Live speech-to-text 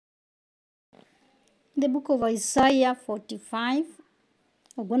The book of Isaiah 45.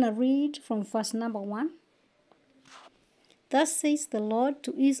 I'm going to read from verse number 1. Thus says the Lord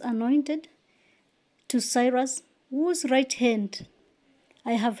to his anointed, to Cyrus, whose right hand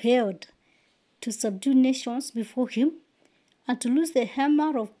I have held, to subdue nations before him, and to loose the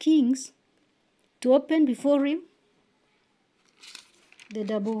hammer of kings, to open before him the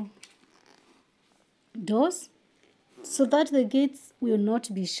double doors, so that the gates will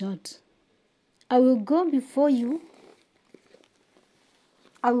not be shut. I will go before you.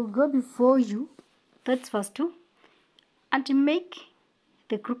 That's verse 2. And make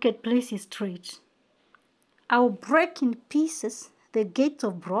the crooked places straight. I will break in pieces the gates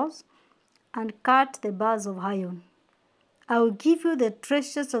of bronze and cut the bars of iron. I will give you the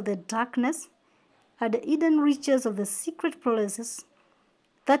treasures of the darkness and the hidden riches of the secret places,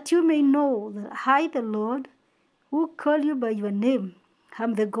 that you may know that I, the Lord, who call you by your name,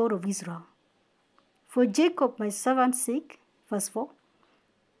 am the God of Israel. For Jacob my servant's sake, verse 4,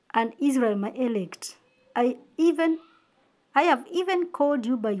 and Israel my elect, I have even called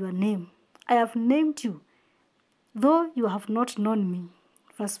you by your name. I have named you, though you have not known me.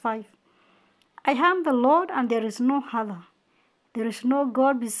 Verse 5. I am the Lord, and there is no other. There is no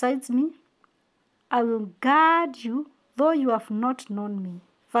God besides me. I will guard you, though you have not known me.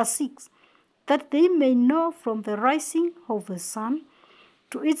 Verse 6. That they may know from the rising of the sun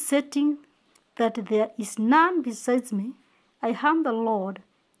to its setting that there is none besides me. I am the Lord,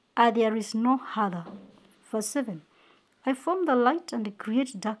 and there is no other. Verse 7. I form the light and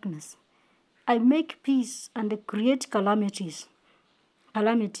create darkness. I make peace and create calamity.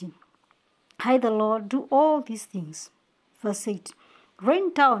 I, the Lord, do all these things. Verse 8.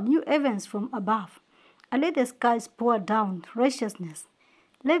 Rain down, you heavens from above, and let the skies pour down righteousness.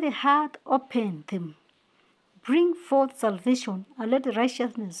 Let the earth open them. Bring forth salvation, and let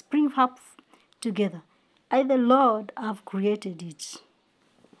righteousness spring up together. I, the Lord, have created it.